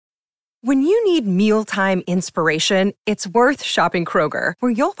When you need mealtime inspiration, it's worth shopping Kroger,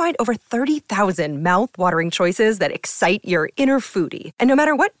 where you'll find over 30,000 mouth-watering choices that excite your inner foodie. And no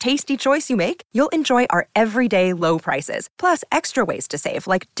matter what tasty choice you make, you'll enjoy our everyday low prices, plus extra ways to save,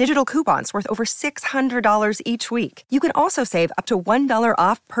 like digital coupons worth over $600 each week. You can also save up to $1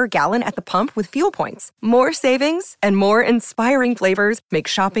 off per gallon at the pump with fuel points. More savings and more inspiring flavors make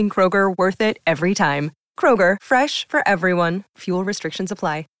shopping Kroger worth it every time. Kroger, fresh for everyone. Fuel restrictions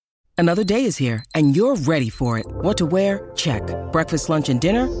apply. Another day is here, and you're ready for it. What to wear? Check. Breakfast, lunch, and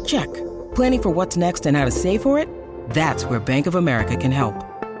dinner? Check. Planning for what's next and how to save for it? That's where Bank of America can help.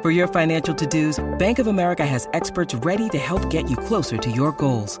 For your financial to-dos, Bank of America has experts ready to help get you closer to your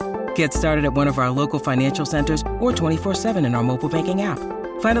goals. Get started at one of our local financial centers or 24/7 in our mobile banking app.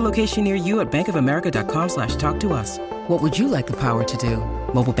 Find a location near you at bankofamerica.com/talktous. What would you like the power to do?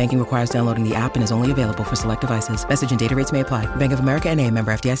 Mobile banking requires downloading the app and is only available for select devices. Message and data rates may apply. Bank of America N.A.,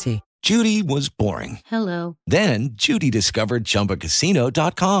 member FDIC. Judy was boring. Hello. Then Judy discovered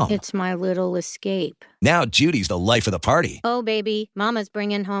ChumbaCasino.com. It's my little escape. Now Judy's the life of the party. Oh, baby, mama's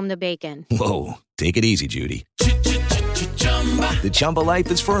bringing home the bacon. Whoa, take it easy, Judy. The Chumba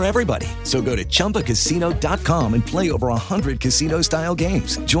life is for everybody. So go to ChumbaCasino.com and play over 100 casino-style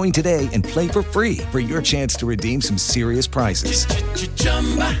games. Join today and play for free for your chance to redeem some serious prizes.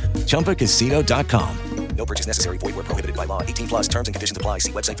 ChumbaCasino.com. No purchase necessary. Void where prohibited by law. 18+ terms and conditions apply.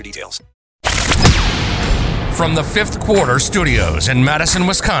 See website for details. From the Fifth Quarter Studios in Madison,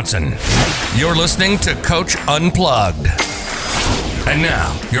 Wisconsin, you're listening to Coach Unplugged. And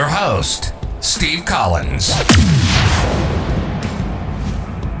now, your host, Steve Collins.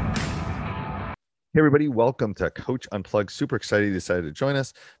 Hey everybody, welcome to Coach Unplugged. Super excited you decided to join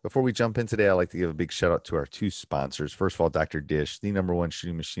us. Before we jump in today, I'd like to give a big shout out to our two sponsors. First of all, Dr. Dish, the #1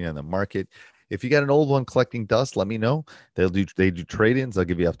 shooting machine on the market. If you got an old one collecting dust, let me know. They do trade-ins. They'll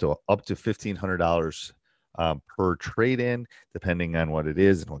give you up to $1,500 per trade-in, depending on what it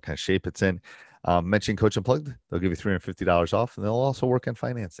is and what kind of shape it's in. Mention Coach Unplugged, they'll give you $350 off, and they'll also work on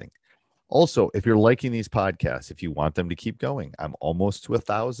financing. Also, if you're liking these podcasts, if you want them to keep going, I'm almost to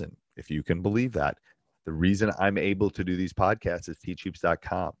 1,000. If you can believe that. The reason I'm able to do these podcasts is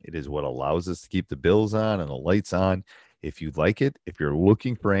teachhoops.com. It is what allows us to keep the bills on and the lights on. If you like it, if you're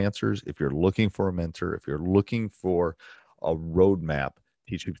looking for answers, if you're looking for a mentor, if you're looking for a roadmap,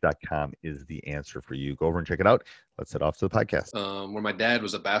 teachhoops.com is the answer for you. Go over and check it out. Let's head off to the podcast. Where my dad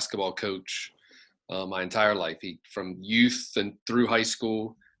was a basketball coach my entire life. From youth and through high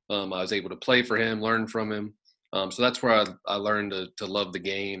school, I was able to play for him, learn from him. So that's where I learned to love the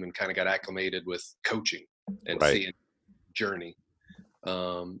game and kind of got acclimated with coaching and seeing journey.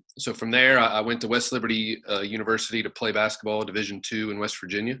 So from there, I went to West Liberty University to play basketball, Division II in West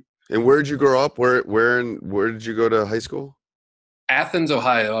Virginia. And where did you grow up? Where did you go to high school? Athens,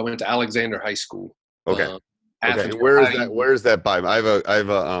 Ohio. I went to Alexander High School. Okay. Athens, And where is that by? I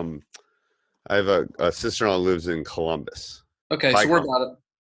have a sister-in-law who lives in Columbus. Okay, so we're about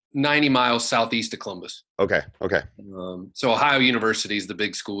 90 miles southeast of Columbus. Okay. So Ohio University is the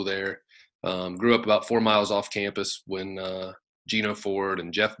big school there. Grew up about 4 miles off campus when Gino Ford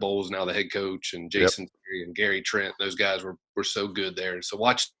and Jeff Bowles, now the head coach, and Jason Terry and Gary Trent, those guys were so good there. So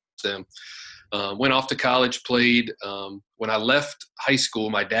watched them. Went off to college, played. When I left high school,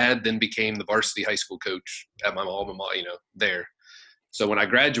 my dad then became the varsity high school coach at my alma mater, there. So when I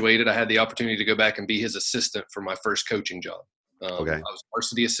graduated, I had the opportunity to go back and be his assistant for my first coaching job. I was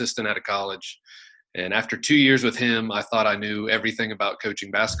varsity assistant at a college. And after 2 years with him, I thought I knew everything about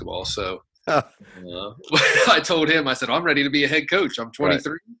coaching basketball. So I told him, I said, I'm ready to be a head coach. I'm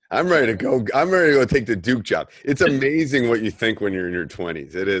 23. Right. I'm ready to go. I'm ready to go take the Duke job. It's amazing what you think when you're in your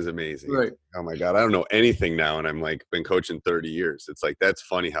 20s. It is amazing. Right. Oh my God. I don't know anything now. And I'm like, been coaching 30 years. It's like, that's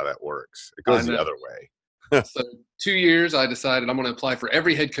funny how that works. It goes the other way. So 2 years, I decided I'm going to apply for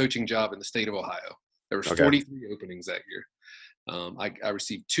every head coaching job in the state of Ohio. There was 43 openings that year. I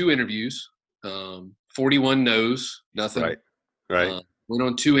received 2 interviews, 41 no's, nothing. Right. Went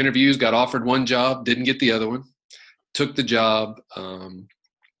on 2 interviews, got offered 1 job, didn't get the other one. Took the job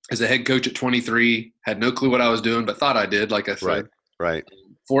as a head coach at 23. Had no clue what I was doing, but thought I did, like I said. Right.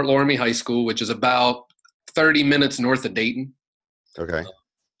 Fort Loramie High School, which is about 30 minutes north of Dayton. Okay.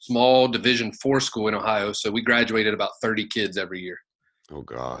 Small Division IV school in Ohio. So we graduated about 30 kids every year. Oh,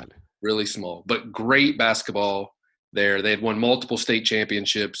 God. Really small, but great basketball there. They had won multiple state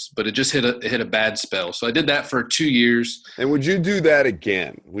championships, but it just hit a bad spell. So I did that for 2 years. And would you do that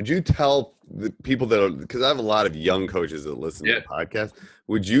again? Would you tell the people because I have a lot of young coaches that listen to the podcast.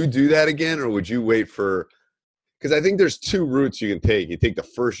 Would you do that again, or would you wait for – because I think there's 2 routes you can take. You take the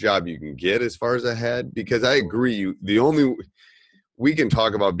first job you can get as far as ahead, because I agree. we can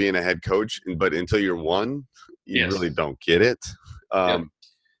talk about being a head coach, but until you're one, you really don't get it.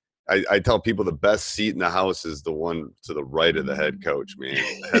 I tell people the best seat in the house is the one to the right of the head coach, man.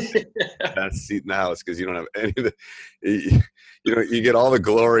 That's the best seat in the house, because you don't have any of the, you get all the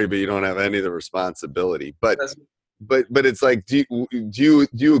glory, but you don't have any of the responsibility. But it's like, do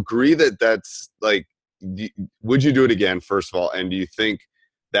you agree that that's like, would you do it again, first of all? And do you think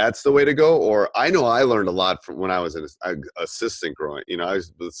that's the way to go? Or I know I learned a lot from when I was an assistant growing. I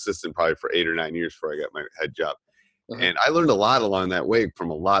was an assistant probably for 8 or 9 years before I got my head job. And I learned a lot along that way from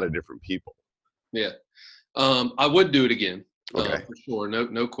a lot of different people. Yeah. I would do it again. Okay. For sure.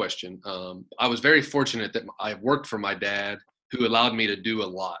 No question. I was very fortunate that I worked for my dad, who allowed me to do a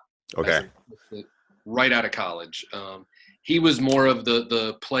lot. Okay. Right out of college. He was more of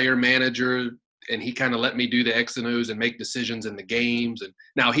the player manager, and he kind of let me do the X and O's and make decisions in the games. And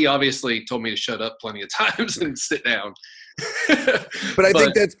now he obviously told me to shut up plenty of times and sit down. But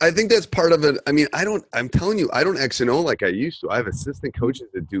I think that's part of it. I mean, I'm telling you, I don't X and O like I used to. I have assistant coaches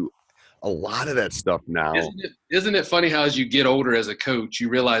that do a lot of that stuff now. Isn't it funny how as you get older as a coach, you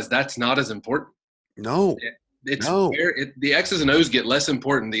realize that's not as important? No. The X's and O's get less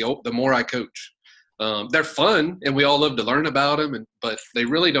important the more I coach. They're fun, and we all love to learn about them, but they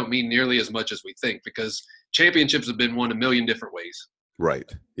really don't mean nearly as much as we think, because championships have been won a million different ways.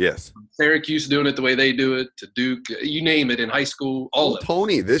 Right. Yes. Syracuse doing it the way they do it, to Duke, you name it, in high school, all of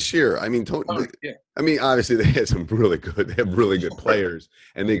Tony this year. I mean, Tony. Yeah. I mean, obviously they had some really good. They have really good players,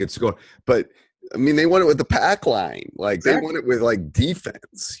 and they could score. But I mean, they won it with the pack line. Like they won it with like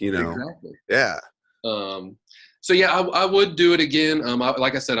defense. Exactly. Yeah. So yeah, I would do it again.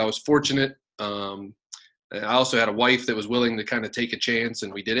 Like I said, I was fortunate. I also had a wife that was willing to kind of take a chance,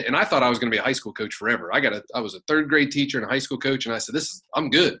 and we did it. And I thought I was going to be a high school coach forever. I was a third grade teacher and a high school coach, and I said, I'm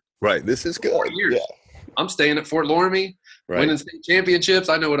good. Right. This is good. 4 years. Yeah. I'm staying at Fort Loramie, right, winning state championships.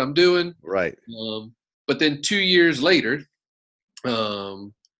 I know what I'm doing. Right. But then 2 years later,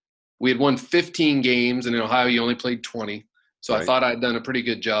 we had won 15 games, and in Ohio you only played 20. So I thought I'd done a pretty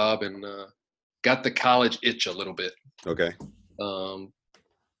good job, and got the college itch a little bit. Okay.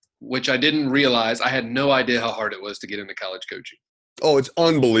 Which I didn't realize. I had no idea how hard it was to get into college coaching. Oh, it's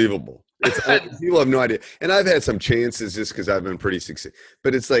unbelievable. People have no idea. And I've had some chances just because I've been pretty successful.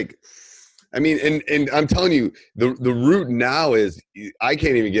 But it's like, I mean, and I'm telling you, the route now is I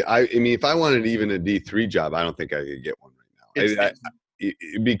can't even get. I mean, if I wanted even a D3 job, I don't think I could get one right now.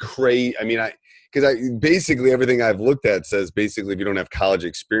 It'd be crazy. I mean, because basically everything I've looked at says basically if you don't have college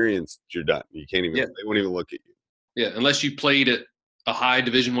experience, you're done. You can't even. Yeah. They won't even look at you. Yeah, unless you played at a high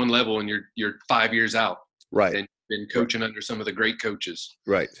Division I level and you're 5 years out, right, and been coaching under some of the great coaches,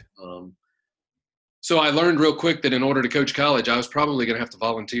 right. So I learned real quick that in order to coach college, I was probably going to have to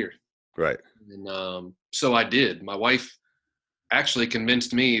volunteer, right, and so I did. My wife actually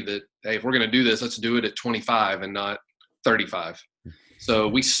convinced me that, hey, if we're going to do this, let's do it at 25 and not 35. So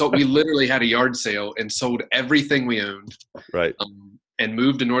we literally had a yard sale and sold everything we owned, right, and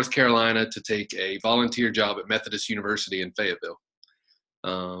moved to North Carolina to take a volunteer job at Methodist University in Fayetteville.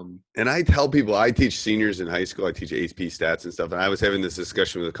 And I tell people, I teach seniors in high school, I teach AP stats and stuff. And I was having this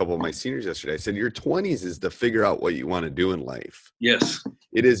discussion with a couple of my seniors yesterday. I said, your 20s is to figure out what you want to do in life. Yes.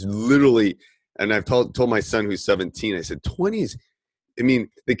 It is literally, and I've told my son who's 17, I said, 20s, I mean,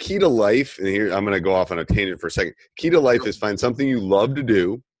 the key to life, and here I'm going to go off on a tangent for a second. Key to life is find something you love to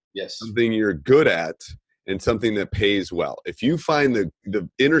do. Yes. Something you're good at, and something that pays well. If you find the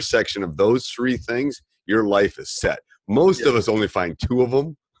intersection of those three things, your life is set. Most of us only find two of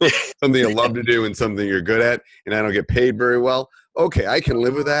them, something you love to do and something you're good at, and I don't get paid very well. Okay, I can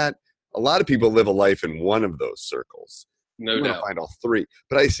live with that. A lot of people live a life in one of those circles. No doubt. Find all three.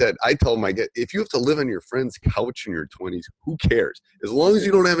 But I told them, if you have to live on your friend's couch in your 20s, who cares? As long as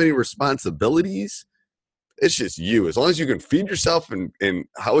you don't have any responsibilities, it's just you. As long as you can feed yourself and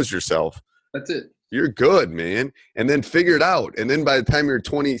house yourself. That's it. You're good, man. And then figure it out. And then by the time you're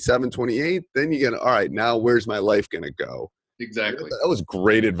 27, 28, then you get, all right, now where's my life going to go? Exactly. That was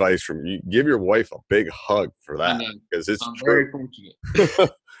great advice from you. Give your wife a big hug for that. Because it's I'm true. Very fortunate.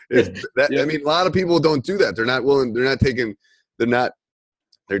 I mean, a lot of people don't do that. They're not willing. They don't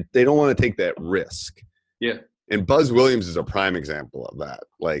want to take that risk. Yeah. And Buzz Williams is a prime example of that.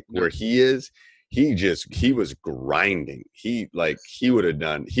 Like where he is, he was grinding. He would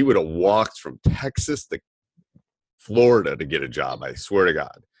have walked from Texas to Florida to get a job. I swear to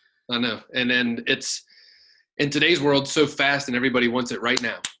God. I know. And then it's in today's world so fast and everybody wants it right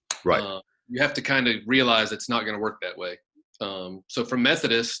now. Right. You have to kind of realize it's not going to work that way. So from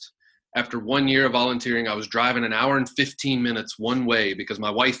Methodist, after 1 year of volunteering, I was driving an hour and 15 minutes one way because my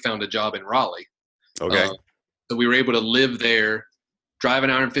wife found a job in Raleigh. Okay. So we were able to live there drive an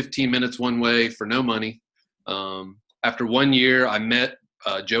hour and 15 minutes one way for no money. After 1 year, I met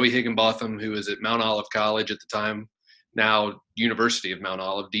Joey Higginbotham, who was at Mount Olive College at the time, now University of Mount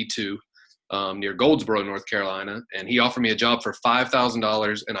Olive, D2, near Goldsboro, North Carolina. And he offered me a job for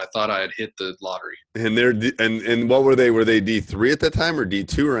 $5,000, and I thought I had hit the lottery. And and what were they? Were they D3 at that time, or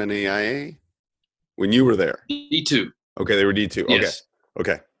D2 or NAIA when you were there? D2. Okay, they were D2. Yes.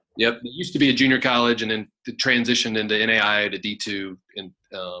 Okay. Yep. It used to be a junior college, and then it transitioned into NAIA to D2. And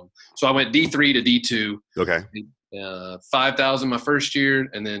so I went D3 to D2. Okay. $5,000 my first year,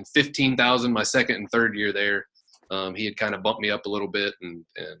 and then $15,000 my second and third year there. He had kind of bumped me up a little bit, and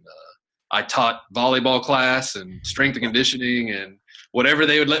I taught volleyball class and strength and conditioning, and whatever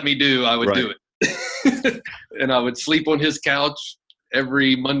they would let me do, I would do it. And I would sleep on his couch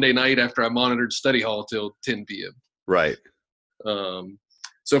every Monday night after I monitored study hall till 10 p.m. Right.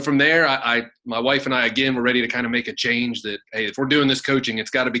 So from there, my wife and I, again, were ready to kind of make a change that, hey, if we're doing this coaching, it's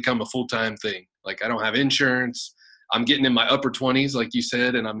got to become a full-time thing. Like, I don't have insurance. I'm getting in my upper 20s, like you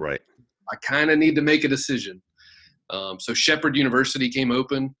said, and I kind of need to make a decision. So Shepherd University came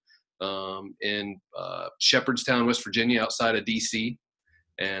open in Shepherdstown, West Virginia, outside of D.C.,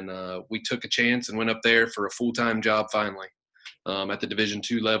 and we took a chance and went up there for a full-time job finally at the Division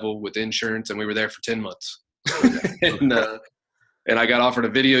II level with insurance, and we were there for 10 months. And I got offered a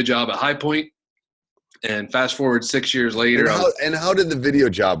video job at High Point, and fast forward 6 years later. And how did the video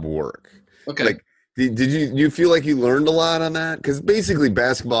job work? Okay. Like, did you feel like you learned a lot on that? Because basically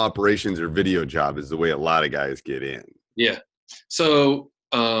basketball operations or video job is the way a lot of guys get in. Yeah. So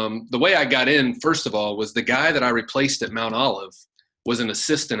the way I got in, first of all, was the guy that I replaced at Mount Olive was an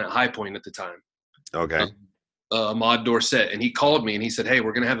assistant at High Point at the time. Okay. Ahmad Dorset. And he called me and he said, hey,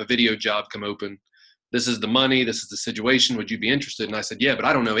 we're going to have a video job come open. This is the money. This is the situation. Would you be interested? And I said, yeah, but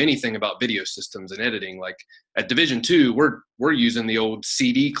I don't know anything about video systems and editing. Like at Division II, we're using the old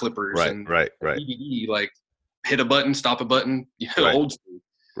CD clippers and DVD, like hit a button, stop a button, old school.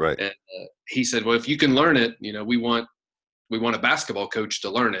 Right. And he said, well, if you can learn it, we want a basketball coach to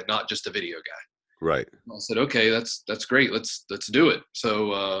learn it, not just a video guy. Right. I said, okay, that's great. Let's do it.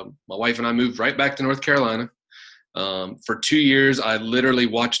 So my wife and I moved right back to North Carolina. For 2 years, I literally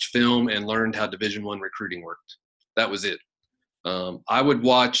watched film and learned how Division I recruiting worked. That was it. I would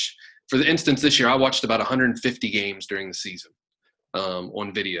watch, for the instance this year, I watched about 150 games during the season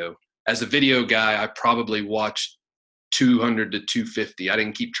on video. As a video guy, I probably watched 200 to 250. I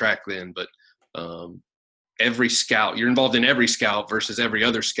didn't keep track then, but every scout, you're involved in every scout versus every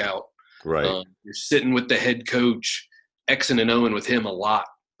other scout. Right. You're sitting with the head coach, Xing and Oing with him a lot.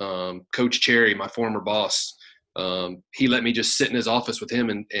 Coach Cherry, my former boss, he let me just sit in his office with him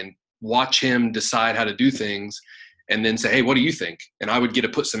and watch him decide how to do things and then say, hey, what do you think? And I would get to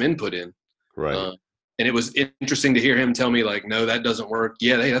put some input in. Right. And it was interesting to hear him tell me, like, no, that doesn't work.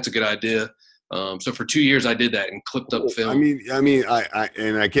 Yeah, hey, that's a good idea. So for 2 years I did that and clipped up film. I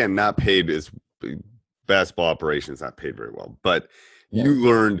again, not paid as basketball operations, not paid very well, but you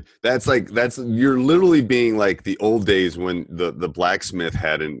learned you're literally being like the old days when the blacksmith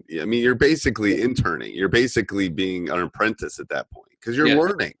you're basically interning. You're basically being an apprentice at that point because you're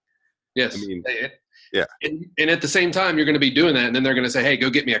learning. Yes. And at the same time, you're going to be doing that. And then they're going to say, hey, go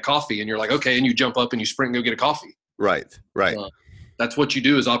get me a coffee. And you're like, okay. And you jump up and you sprint and go get a coffee. Right. Right. That's what you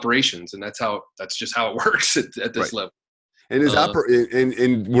do as operations. And that's just how it works at this level. And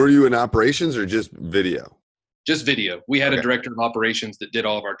and were you in operations or just video? Just video. We had a director of operations that did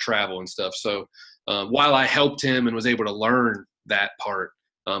all of our travel and stuff. So while I helped him and was able to learn that part,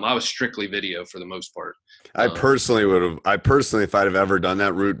 I was strictly video for the most part. I personally, if I'd have ever done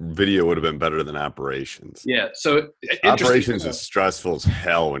that route, video would have been better than operations. Yeah. So operations is stressful as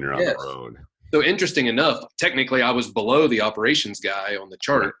hell when you're on the road. So interesting enough, technically I was below the operations guy on the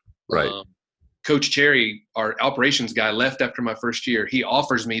chart. Right. Coach Cherry, our operations guy, left after my first year. He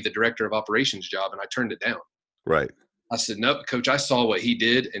offers me the director of operations job, and I turned it down. Right. I said, nope, coach, I saw what he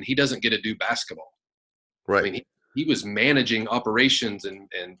did, and he doesn't get to do basketball. Right. I mean, he was managing operations and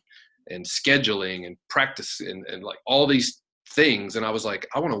scheduling and practice and like all these things. And I was like,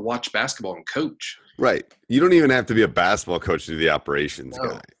 I want to watch basketball and coach. Right. You don't even have to be a basketball coach to be the operations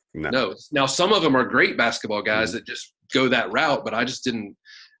guy. No. Now, some of them are great basketball guys that just go that route, but I didn't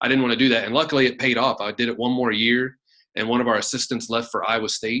want to do that. And luckily it paid off. I did it one more year, and one of our assistants left for Iowa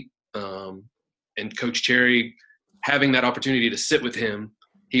State. And Coach Cherry, having that opportunity to sit with him,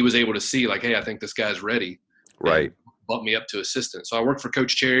 he was able to see like, hey, I think this guy's ready. Right. Bumped me up to assistant. So I worked for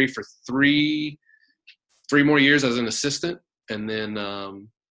Coach Cherry for three more years as an assistant. And then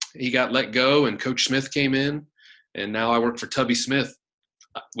he got let go and Coach Smith came in. And now I work for Tubby Smith,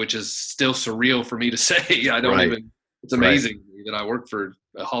 which is still surreal for me to say. I don't even It's amazing that I work for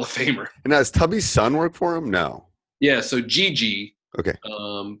a Hall of Famer. And does Tubby's son work for him? No. Yeah. So Gigi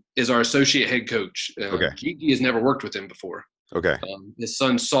is our associate head coach. Gigi has never worked with him before. Okay. His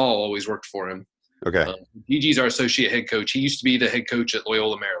son Saul always worked for him. Okay. Gigi's our associate head coach. He used to be the head coach at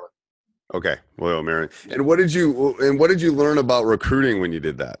Loyola, Maryland. Okay. Loyola, Maryland. And what did you learn about recruiting when you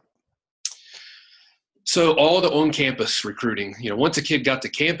did that? So all the on-campus recruiting, once a kid got to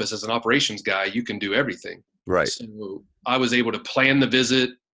campus as an operations guy, you can do everything. Right. So I was able to plan the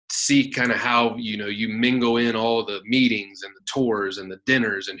visit, see kind of how, you mingle in all the meetings and the tours and the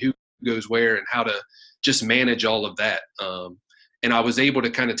dinners and who goes where and how to just manage all of that. And I was able to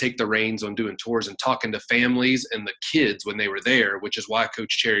kind of take the reins on doing tours and talking to families and the kids when they were there, which is why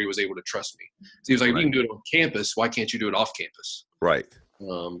Coach Cherry was able to trust me. So he was like, if you can do it on campus, why can't you do it off campus? Right.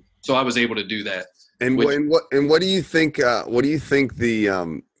 So I was able to do that. And what do you think? What do you think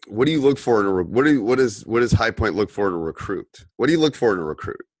what do you look for in a what does High Point look for in a recruit? What do you look for in a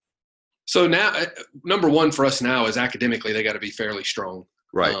recruit? So now, number one for us now is academically they got to be fairly strong.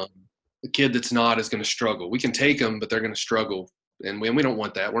 Right. The kid that's not is going to struggle. We can take them, but they're going to struggle, and we don't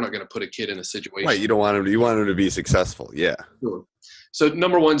want that. We're not going to put a kid in a situation. Right. You want them to be successful. Yeah. Sure. So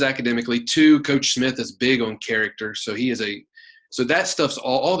number one's academically. Two, Coach Smith is big on character. So he is so that stuff's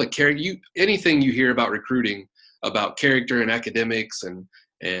all the character. Anything you hear about recruiting, about character and academics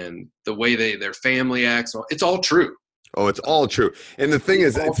and the way their family acts, it's all true. Oh, it's all true. And the thing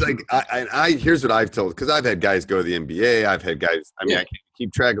is, it's like I here's what I've told, because I've had guys go to the NBA. I've had guys. I can't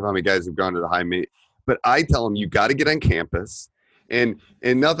keep track of how many guys have gone to the high mate, but I tell them you got to get on campus. And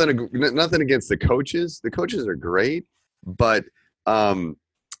nothing against the coaches. The coaches are great, but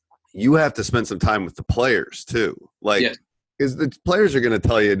you have to spend some time with the players too. Like. Because the players are going to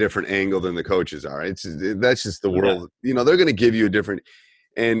tell you a different angle than the coaches are. That's just the world. They're going to give you a different.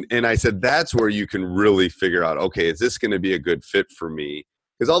 And I said that's where you can really figure out. Okay, is this going to be a good fit for me?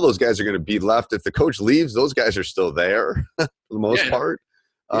 Because all those guys are going to be left. If the coach leaves, those guys are still there for the most part.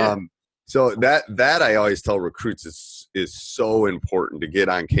 Yeah. So that I always tell recruits is so important to get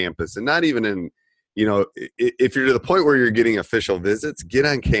on campus, and not even in. If you're to the point where you're getting official visits, get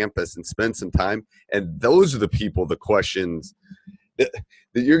on campus and spend some time. And those are the questions that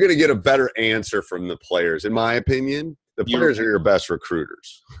you're going to get a better answer from the players. In my opinion, the players are your best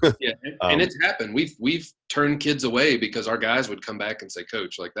recruiters. Yeah. And it's happened. We've turned kids away because our guys would come back and say,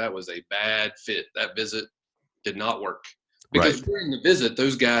 Coach, like that was a bad fit. That visit did not work. Because during the visit,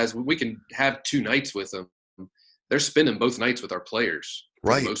 those guys, we can have 2 nights with them. They're spending both nights with our players.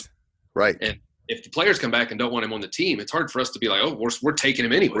 Right. Right. And if the players come back and don't want him on the team, it's hard for us to be like, oh, we're taking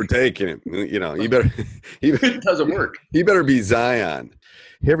him anyway. We're taking him. You better. It doesn't work. He better be Zion.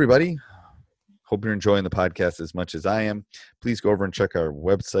 Hey, everybody. Hope you're enjoying the podcast as much as I am. Please go over and check our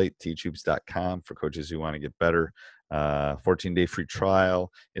website, teachhoops.com, for coaches who want to get better. 14-day free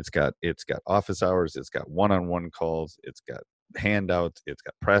trial. It's got office hours. It's got one-on-one calls. It's got handouts. It's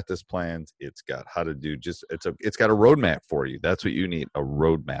got practice plans. It's got how to do it's got a roadmap for you. That's what you need, a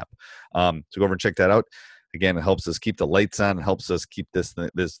roadmap. So go over and check that out. Again, it helps us keep the lights on. It helps us keep this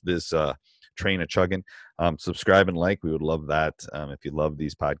train a chugging. Subscribe and like. We would love that. If you love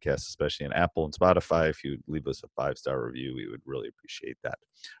these podcasts, especially on Apple and Spotify, if you leave us a 5-star review, we would really appreciate that.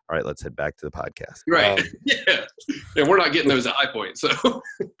 All right, let's head back to the podcast. Right. Yeah, we're not getting those at High Point. So,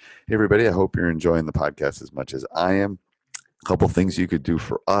 hey, everybody, I hope you're enjoying the podcast as much as I am. A couple things you could do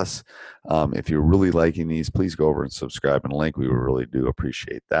for us. If you're really liking these, please go over and subscribe and like. We would really do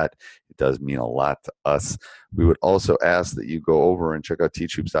appreciate that. It does mean a lot to us. We would also ask that you go over and check out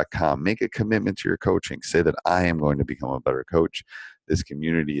teachhoops.com. Make a commitment to your coaching. Say that I am going to become a better coach. This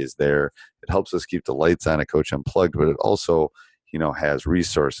community is there. It helps us keep the lights on at Coach Unplugged, but it also, has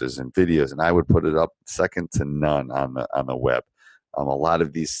resources and videos, and I would put it up second to none on the web. A lot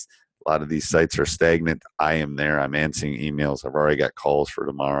of these sites are stagnant. I am there. I'm answering emails. I've already got calls for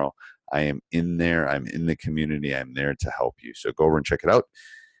tomorrow. I am in there. I'm in the community. I'm there to help you. So go over and check it out.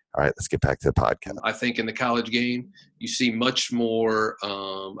 All right, let's get back to the podcast. I think in the college game, you see much more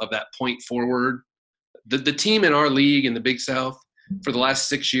of that point forward. The team in our league in the Big South, for the last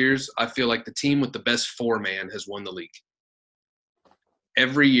 6 years, I feel like the team with the best 4-man has won the league.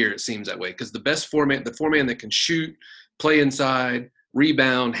 Every year it seems that way because the best 4-man, the 4-man that can shoot, play inside,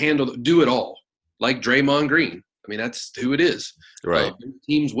 rebound, handle, do it all, like Draymond Green. I mean, that's who it is. Right.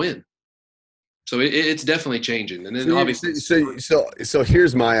 Teams win. So it's definitely changing. And then obviously, so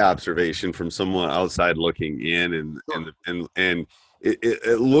here's my observation from someone outside looking in, and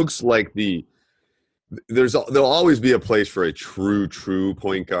it looks like there'll always be a place for a true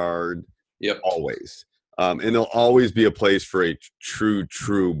point guard. Yep. Always. And there'll always be a place for a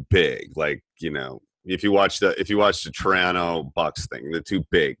true big, like, If you watch the Toronto Bucks thing, the two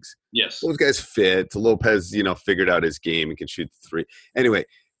bigs, yes, those guys fit. Lopez, figured out his game and can shoot the three. Anyway,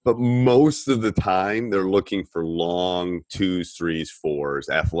 but most of the time they're looking for long 2s, 3s, 4s,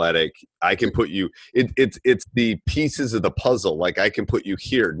 athletic. I can put you. It's the pieces of the puzzle. Like I can put you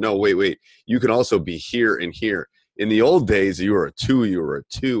here. No, wait. You can also be here and here. In the old days, you were a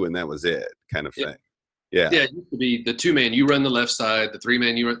 2, and that was it, kind of thing. Yeah. Yeah, it used to be the 2-man, you run the left side, the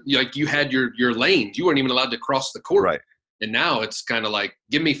 3-man, you had your lanes. You weren't even allowed to cross the court. Right. And now it's kind of like,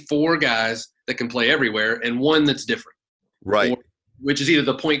 give me 4 guys that can play everywhere and one that's different. Right. Which is either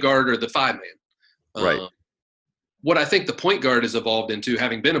the point guard or the 5-man. Right. What I think the point guard has evolved into,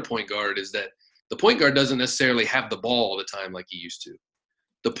 having been a point guard, is that the point guard doesn't necessarily have the ball all the time like he used to.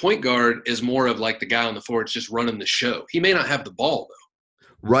 The point guard is more of like the guy on the floor that's just running the show. He may not have the ball, though.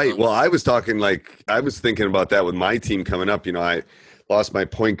 Right. Well, I was thinking about that with my team coming up. I lost my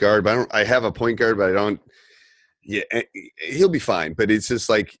point guard, but I have a point guard, but I don't. Yeah, he'll be fine. But it's just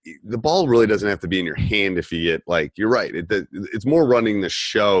like the ball really doesn't have to be in your hand if you get you're right. It's more running the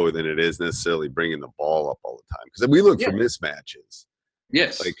show than it is necessarily bringing the ball up all the time. Because we look for mismatches.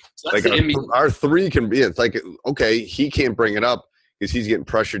 Yes. Our 3 can be. It's like, okay, he can't bring it up because he's getting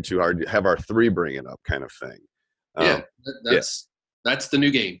pressured too hard to have our 3 bring it up, kind of thing. That's the new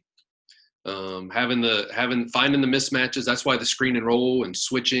game. Finding the mismatches. That's why the screen and roll and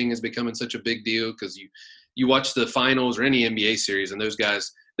switching is becoming such a big deal, because you watch the finals or any NBA series and those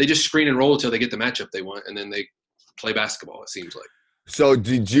guys, they just screen and roll until they get the matchup they want, and then they play basketball, it seems like. So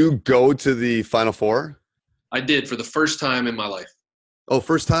did you go to the Final Four? I did, for the first time in my life. Oh,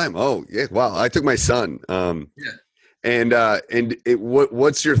 first time. Oh, yeah. Wow. I took my son. And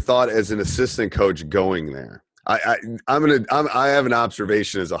what's your thought as an assistant coach going there? I have an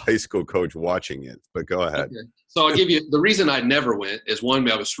observation as a high school coach watching it, but go ahead. Okay. So I'll give you the reason I never went is, one,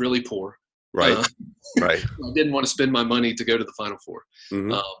 I was really poor. Right. Right. I didn't want to spend my money to go to the Final Four.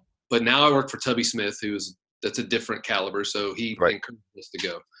 Mm-hmm. But now I work for Tubby Smith, that's a different caliber. So he encouraged us to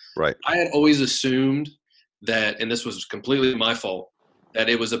go. Right. I had always assumed that, and this was completely my fault, that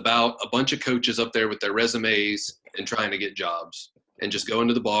it was about a bunch of coaches up there with their resumes and trying to get jobs and just going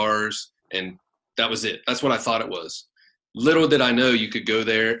to the bars, and that was it. That's what I thought it was. Little did I know you could go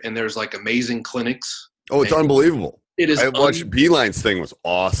there and there's amazing clinics. Oh, it's unbelievable. It is. I watched Beeline's thing was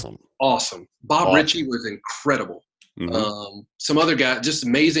awesome. Awesome. Bob Ritchie was incredible. Mm-hmm. Some other guys, just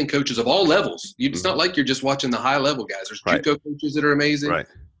amazing coaches of all levels. It's not like you're just watching the high level guys. There's JUCO coaches that are amazing. Right.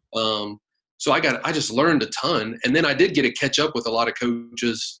 So I just learned a ton, and then I did get to catch up with a lot of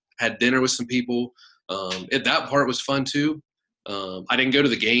coaches. Had dinner with some people. That part was fun too. I didn't go to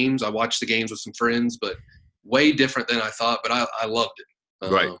the games. I watched the games with some friends, but way different than I thought. But I loved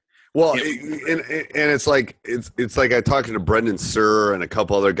it. Right. Well, and it's like I talked to Brendan Surr and a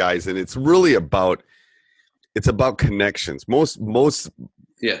couple other guys, and it's really about connections. Most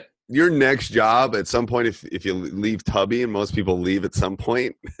your next job at some point, if you leave Tubby, and most people leave at some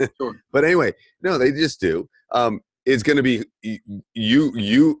point. Sure. But anyway, no, they just do. It's going to be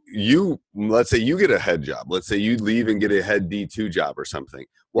you. Let's say you get a head job. Let's say you leave and get a head D2 job or something.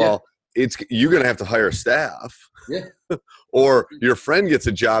 Well, you're going to have to hire a staff. Yeah. Or your friend gets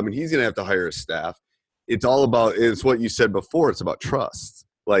a job and he's going to have to hire a staff. It's what you said before. It's about trust.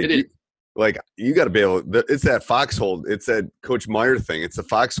 You got to be able. It's that foxhole. It's that Coach Meyer thing. It's the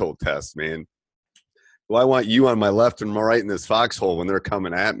foxhole test, man. Well, I want you on my left and my right in this foxhole when they're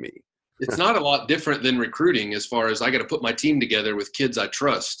coming at me. It's not a lot different than recruiting, as far as I got to put my team together with kids I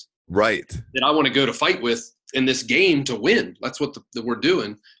trust. Right. That I want to go to fight with in this game to win. That's what we're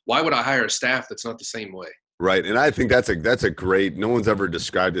doing. Why would I hire a staff that's not the same way? Right. And I think that's a great, no one's ever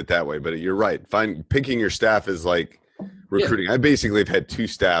described it that way, but you're right. Picking your staff is like recruiting. I basically have had 2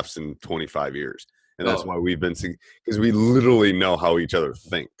 staffs in 25 years. And that's why we've been, because we literally know how each other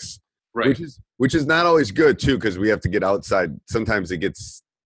thinks. Right. Which is not always good too, because we have to get outside. Sometimes it gets,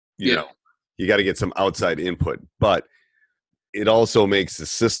 you know, you got to get some outside input, but it also makes the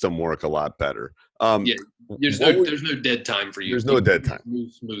system work a lot better. There's no dead time for you. There's no dead time.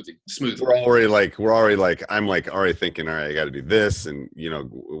 Smooth. We're already thinking, all right, I got to do this, and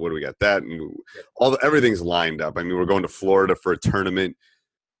what do we got that, and everything's lined up. I mean, we're going to Florida for a tournament.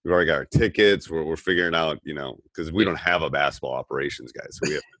 We've already got our tickets. We're figuring out, because we don't have a basketball operations guy, so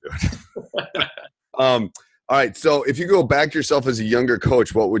we have to do it. All right. So if you go back to yourself as a younger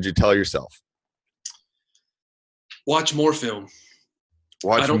coach, what would you tell yourself? Watch more film.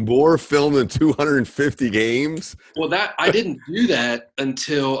 Watch more film than 250 games? Well, I didn't do that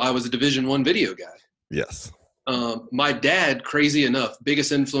until I was a Division I video guy. Yes. My dad, crazy enough,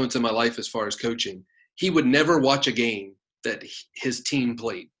 biggest influence in my life as far as coaching, he would never watch a game that his team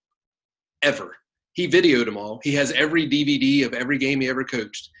played, ever. He videoed them all. He has every DVD of every game he ever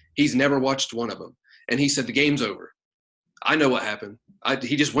coached. He's never watched one of them. And he said, the game's over. I know what happened.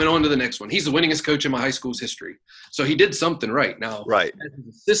 He just went on to the next one. He's the winningest coach in my high school's history. So he did something right. Now, right. As an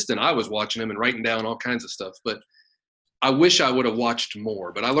assistant, I was watching him and writing down all kinds of stuff. But I wish I would have watched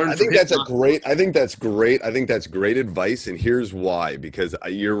more. But I learned. I think that's great. I think that's great advice. And here's why. Because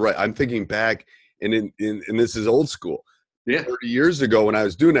you're right. I'm thinking back, and this is old school. Yeah. 30 years ago when I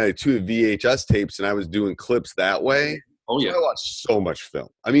was doing it, I had 2 VHS tapes and I was doing clips that way. Oh, yeah. So I watched so much film.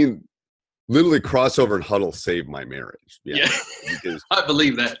 I mean, literally Crossover and Huddle saved my marriage. Yeah. Because, I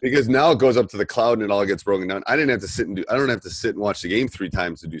believe that. Because now it goes up to the cloud and it all gets broken down. I don't have to sit and watch the game 3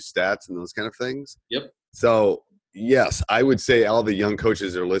 times to do stats and those kind of things. Yep. So, yes, I would say all the young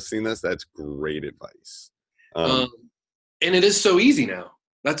coaches that are listening to this, that's great advice. And it is so easy now.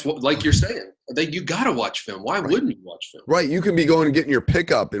 That's what, like you're saying, you got to watch film. Why wouldn't you watch film? Right. You can be going and getting your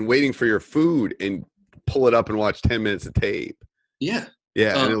pickup and waiting for your food and pull it up and watch 10 minutes of tape. Yeah.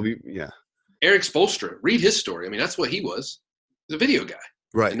 Yeah. And it'll be, yeah. Eric Spoelstra, read his story. I mean, that's what he was. He's a video guy.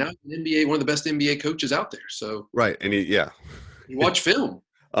 Right. And now he's an NBA, one of the best NBA coaches out there. So. Right. And you watch film.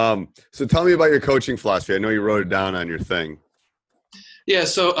 So tell me about your coaching philosophy. I know you wrote it down on your thing. Yeah,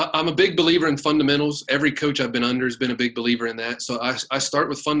 so I'm a big believer in fundamentals. Every coach I've been under has been a big believer in that. So I start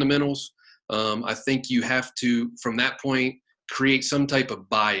with fundamentals. I think you have to, from that point, create some type of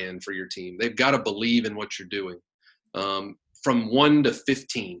buy-in for your team. They've got to believe in what you're doing. From 1 to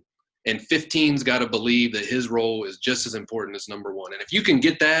 15. And 15's got to believe that his role is just as important as number 1. And if you can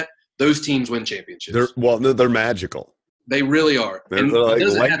get that, those teams win championships. They're magical. They really are. They're like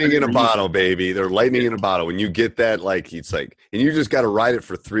lightning in a bottle, baby. They're lightning in a bottle. When you get that, it's like, and you just got to ride it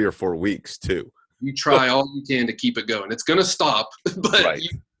for 3 or 4 weeks too. You try all you can to keep it going. It's going to stop, but you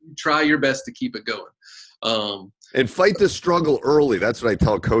try your best to keep it going. And fight the struggle early. That's what I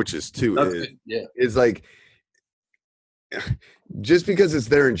tell coaches too. It's like, just because it's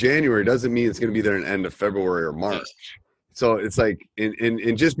there in January doesn't mean it's going to be there in the end of February or March. Yes. So it's like,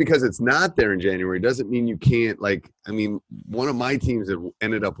 and just because it's not there in January doesn't mean you can't, one of my teams that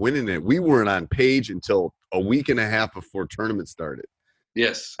ended up winning it, we weren't on page until a week and a half before tournament started.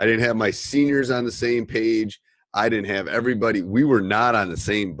 Yes. I didn't have my seniors on the same page. I didn't have everybody. We were not on the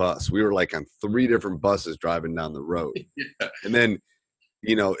same bus. We were like on 3 different buses driving down the road. Yeah. And then,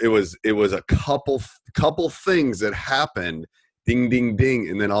 it was a couple things that happened, ding, ding, ding.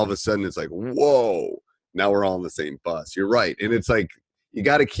 And then all of a sudden it's like, whoa. Now we're all on the same bus. You're right. And it's like, you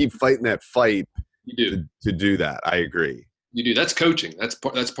got to keep fighting that fight to do that. I agree. You do. That's coaching. That's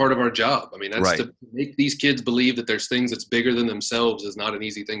part of our job. I mean, that's right. To make these kids believe that there's things that's bigger than themselves is not an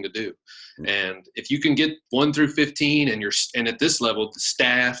easy thing to do. Mm-hmm. And if you can get 1 through 15 and at this level, the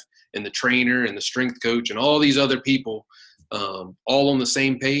staff and the trainer and the strength coach and all these other people all on the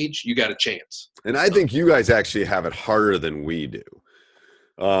same page, you got a chance. And I think you guys actually have it harder than we do.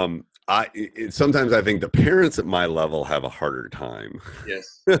 Sometimes I think the parents at my level have a harder time.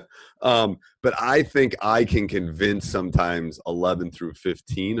 Yes. But I think I can convince sometimes 11 through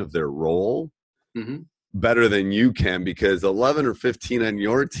 15 of their role better than you can, because 11 or 15 on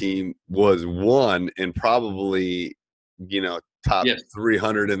your team was 1 and probably, top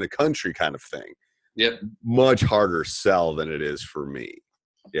 300 in the country kind of thing. Yep. Much harder sell than it is for me.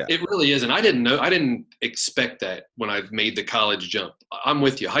 Yeah, it really is. And I didn't expect that when I made the college jump. I'm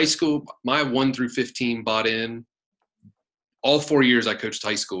with you. High school, my 1 through 15 bought in. All 4 years I coached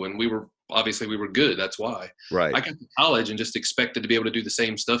high school, and we were good. That's why. Right. I got to college and just expected to be able to do the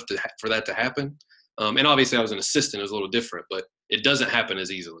same stuff for that to happen. And obviously I was an assistant. It was a little different, but it doesn't happen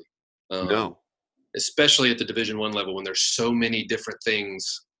as easily. No. Especially at the Division I level when there's so many different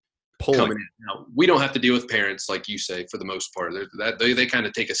things coming in. Now, we don't have to deal with parents, like you say, for the most part. They kind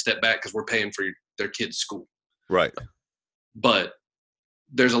of take a step back because we're paying for their kids' school. Right. But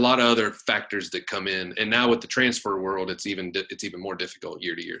there's a lot of other factors that come in. And now with the transfer world, it's even more difficult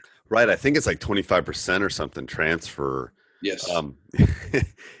year to year. Right. I think it's like 25% or something transfer. Yes.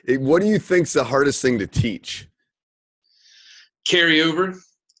 What do you think's the hardest thing to teach? Carryover.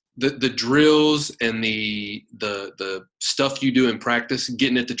 The drills and the stuff you do in practice,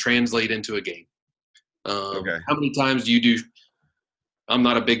 getting it to translate into a game. Okay. How many times do you do? I'm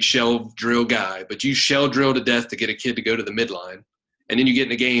not a big shell drill guy, but you shell drill to death to get a kid to go to the midline, and then you get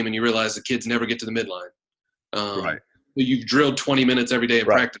in a game and you realize the kids never get to the midline. Right. You've drilled 20 minutes every day in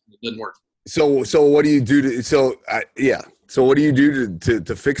practice, and it doesn't work. So what do you do So what do you do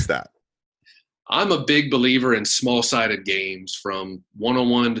to fix that? I'm a big believer in small-sided games, from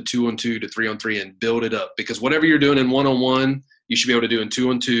 1-on-1 to 2-on-2 to 3-on-3, and build it up, because whatever you're doing in 1-on-1, you should be able to do in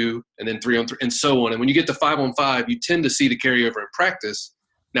 2-on-2 and then 3-on-3 and so on. And when you get to 5-on-5, you tend to see the carryover in practice,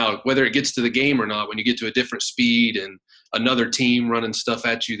 Now, whether it gets to the game or not, when you get to a different speed and another team running stuff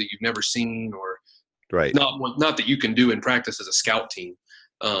at you that you've never seen, or right, not that you can do in practice as a scout team,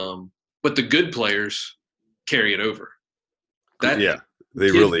 but the good players carry it over. They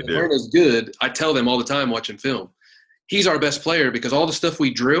really do. Aren't as good. I tell them all the time watching film, he's our best player because all the stuff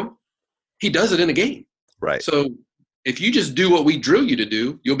we drill, he does it in a game. Right. So if you just do what we drill you to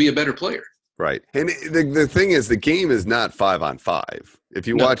do, you'll be a better player. Right. And the thing is, the game is not 5-on-5. If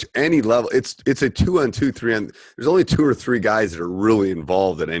you watch any level, it's a 2-on-2, 3-on. There's only 2 or 3 guys that are really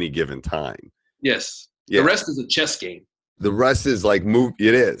involved at any given time. Yes. Yeah. The rest is a chess game. The rest is like move.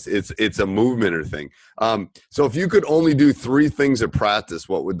 It is. It's a movement or thing. So if you could only do 3 things at practice,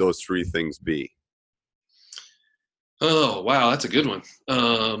 what would those 3 things be? Oh, wow. That's a good one.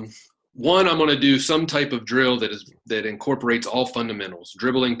 One, I'm going to do some type of drill that incorporates all fundamentals,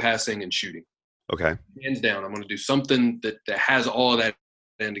 dribbling, passing, and shooting. Okay. Hands down. I'm going to do something that has all of that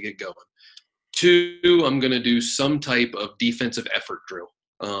in to get going. 2, I'm going to do some type of defensive effort drill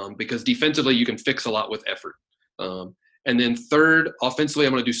because defensively you can fix a lot with effort. And then 3rd, offensively,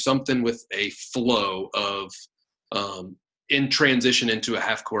 I'm going to do something with a flow of in transition into a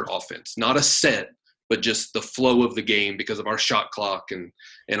half-court offense. Not a set, but just the flow of the game because of our shot clock and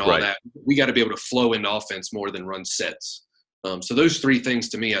all that. We got to be able to flow into offense more than run sets. So those 3 things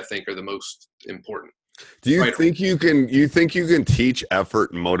to me, I think, are the most important. Do you think you can teach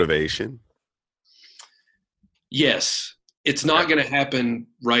effort and motivation? Yes. It's not going to happen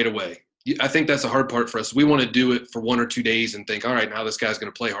right away. I think that's the hard part for us. We want to do it for 1 or 2 days and think, all right, now this guy's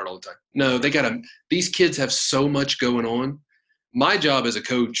going to play hard all the time. No, these kids have so much going on. My job as a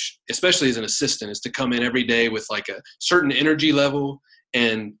coach, especially as an assistant, is to come in every day with like a certain energy level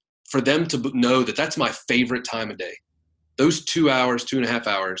and for them to know that that's my favorite time of day. Those 2 hours, 2.5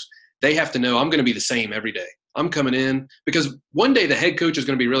 hours, they have to know I'm going to be the same every day. I'm coming in because one day the head coach is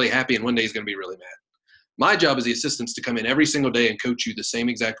going to be really happy and one day he's going to be really mad. My job as the assistant is to come in every single day and coach you the same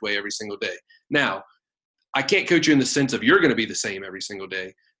exact way every single day. Now, I can't coach you in the sense of you're going to be the same every single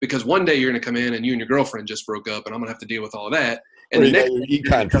day because one day you're going to come in and you and your girlfriend just broke up and I'm going to have to deal with all of that. And or the next your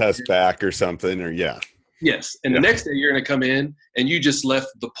econ test back or something, or Yes. And the next day you're going to come in and you just left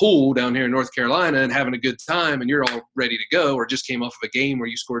the pool down here in North Carolina and having a good time and you're all ready to go, or just came off of a game where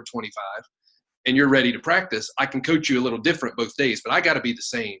you scored 25 and you're ready to practice. I can coach you a little different both days, but I got to be the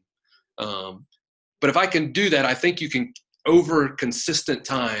same. But if I can do that, I think you can, over consistent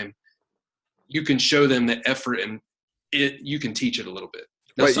time, you can show them the effort and you can teach it a little bit.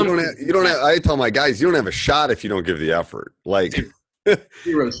 Now, right, you don't have. I tell my guys, you don't have a shot if you don't give the effort. Like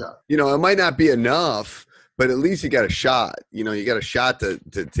zero shot. It might not be enough, but at least you got a shot. You got a shot to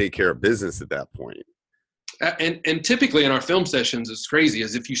take care of business at that point. And typically in our film sessions, it's crazy,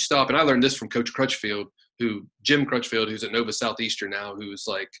 is if you stop, and I learned this from Coach Crutchfield, Jim Crutchfield, who's at Nova Southeastern now, who's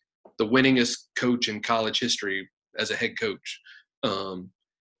like the winningest coach in college history as a head coach.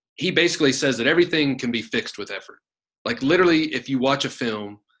 He basically says that everything can be fixed with effort. Like literally, if you watch a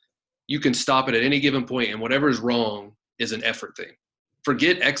film, you can stop it at any given point, and whatever is wrong is an effort thing.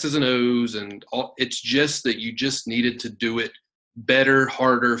 Forget X's and O's and all. It's just that you just needed to do it better,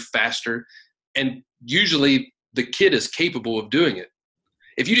 harder, faster. And usually the kid is capable of doing it.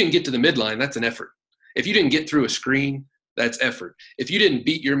 If you didn't get to the midline, that's an effort. If you didn't get through a screen, that's effort. If you didn't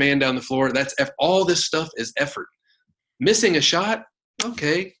beat your man down the floor, that's effort. All this stuff is effort. Missing a shot,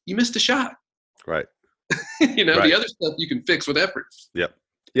 okay, you missed a shot. Right. Right. The other stuff you can fix with effort.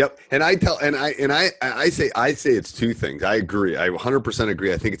 Yep. And I say it's 2 things. I agree. I 100%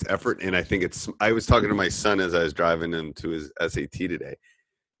 agree. I think it's effort, and I was talking to my son as I was driving him to his SAT today.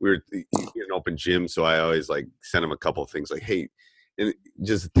 He's an open gym, so I always like send him a couple of things like, hey, and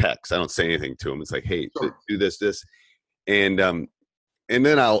just a text. I don't say anything to him. It's like, hey, do this, and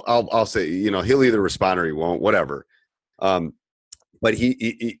then I'll say, he'll either respond or he won't, whatever. But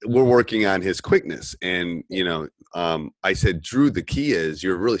we're working on his quickness, and I said, Drew, the key is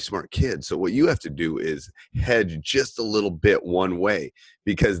you're a really smart kid, so what you have to do is hedge just a little bit one way,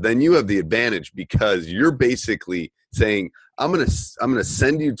 because then you have the advantage, because you're basically saying, I'm gonna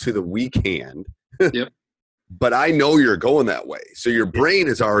send you to the weak hand. Yep. But I know you're going that way, so your brain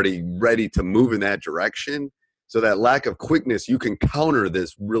is already ready to move in that direction. So that lack of quickness, you can counter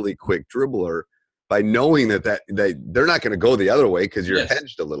this really quick dribbler by knowing that they're not going to go the other way because you're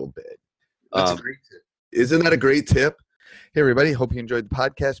hedged a little bit. That's a great tip. Isn't that a great tip? Hey, everybody. Hope you enjoyed the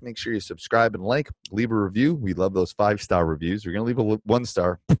podcast. Make sure you subscribe and leave a review. We love those 5-star reviews. You're going to leave a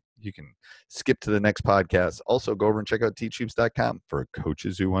 1-star. You can skip to the next podcast. Also, go over and check out teachhoops.com for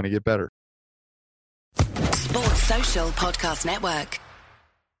coaches who want to get better. Sports Social Podcast Network.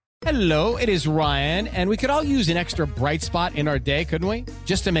 Hello, it is Ryan, and we could all use an extra bright spot in our day, couldn't we?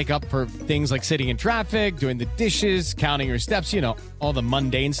 Just to make up for things like sitting in traffic, doing the dishes, counting your steps, you know, all the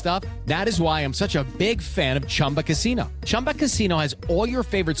mundane stuff. That is why I'm such a big fan of Chumba Casino. Chumba Casino has all your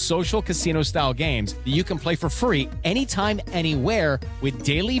favorite social casino-style games that you can play for free anytime, anywhere with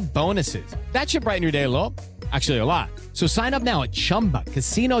daily bonuses. That should brighten your day a little. Actually, a lot. So sign up now at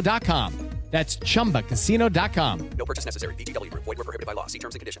ChumbaCasino.com. That's ChumbaCasino.com. No purchase necessary. VGW Group. Void where prohibited by law. See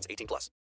terms and conditions. 18+.